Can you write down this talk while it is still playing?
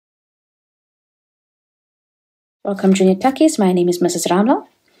Welcome Junior Takis, my name is Mrs. Ramla.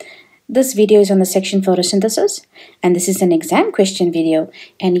 This video is on the section photosynthesis and this is an exam question video,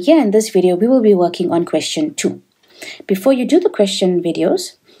 and here in this video we will be working on question 2. Before you do the question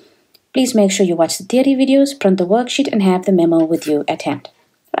videos, please make sure you watch the theory videos, print the worksheet and have the memo with you at hand.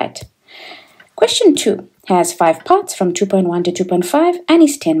 Right. Question 2 has 5 parts from 2.1 to 2.5 and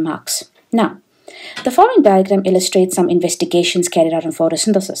is 10 marks. Now, the following diagram illustrates some investigations carried out on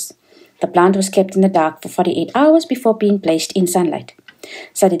photosynthesis. The plant was kept in the dark for 48 hours before being placed in sunlight.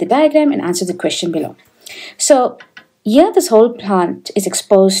 Study the diagram and answer the question below. So here this whole plant is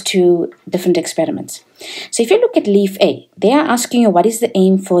exposed to different experiments. So if you look at leaf A, they are asking you what is the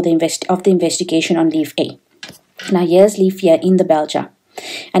aim for the investigation on leaf A. Now here's leaf here in the bell jar.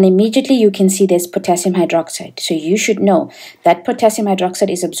 And immediately you can see there's potassium hydroxide. So you should know that potassium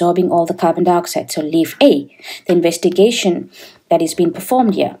hydroxide is absorbing all the carbon dioxide. So leaf A, the investigation that is being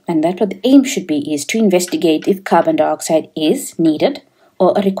performed here, and that's what the aim should be, is to investigate if carbon dioxide is needed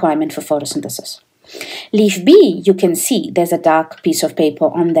or a requirement for photosynthesis. Leaf B, you can see there's a dark piece of paper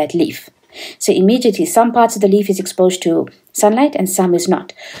on that leaf. So immediately some parts of the leaf is exposed to sunlight and some is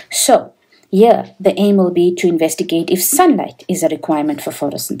not. So here, the aim will be to investigate if sunlight is a requirement for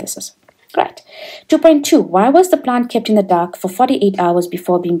photosynthesis. Right. 2.2. Why was the plant kept in the dark for 48 hours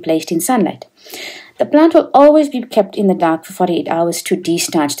before being placed in sunlight? The plant will always be kept in the dark for 48 hours to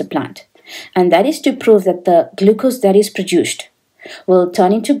destarch the plant. And that is to prove that the glucose that is produced will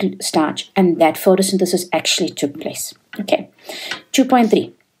turn into starch and that photosynthesis actually took place. Okay.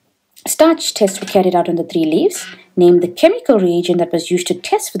 2.3. Starch tests were carried out on the 3 leaves. Name the chemical reagent that was used to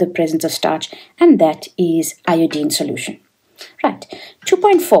test for the presence of starch, and that is iodine solution. Right.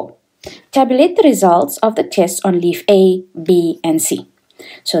 2.4. Tabulate the results of the tests on leaf A, B, and C.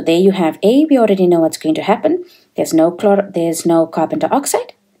 So there you have A. We already know what's going to happen. There's no carbon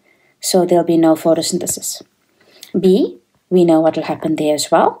dioxide, so there'll be no photosynthesis. B, we know what will happen there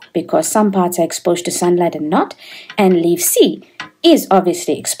as well, because some parts are exposed to sunlight and not, and leaf C is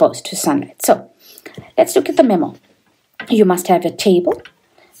obviously exposed to sunlight. So let's look at the memo. You must have a table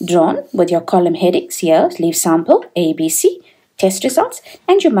drawn with your column headings here, leaf sample, A, B, C, test results,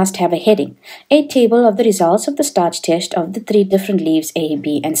 and you must have a heading, a table of the results of the starch test of the 3 different leaves A,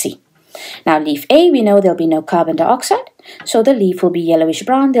 B, and C. Now leaf A, we know there'll be no carbon dioxide, so the leaf will be yellowish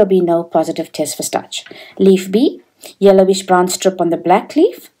brown, there'll be no positive test for starch. Leaf B, yellowish brown strip on the black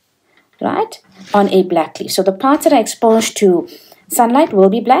leaf, right, on a black leaf. So the parts that are exposed to sunlight will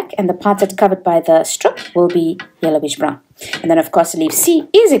be black and the parts that are covered by the strip will be yellowish brown. And then of course leaf C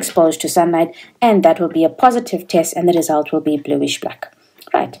is exposed to sunlight and that will be a positive test and the result will be bluish black.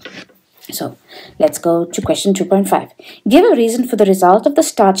 Right. So let's go to question 2.5. Give a reason for the result of the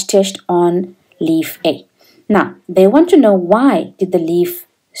starch test on leaf A. Now they want to know why did the leaf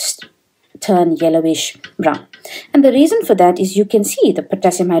turn yellowish brown. And the reason for that is you can see the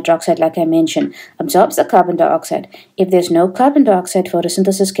potassium hydroxide, like I mentioned, absorbs the carbon dioxide. If there's no carbon dioxide,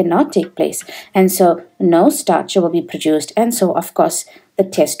 photosynthesis cannot take place. And so no starch will be produced. And so, of course, the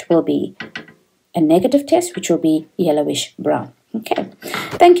test will be a negative test, which will be yellowish brown. Okay.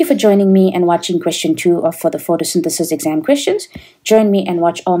 Thank you for joining me and watching question 2 for the photosynthesis exam questions. Join me and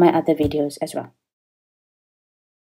watch all my other videos as well.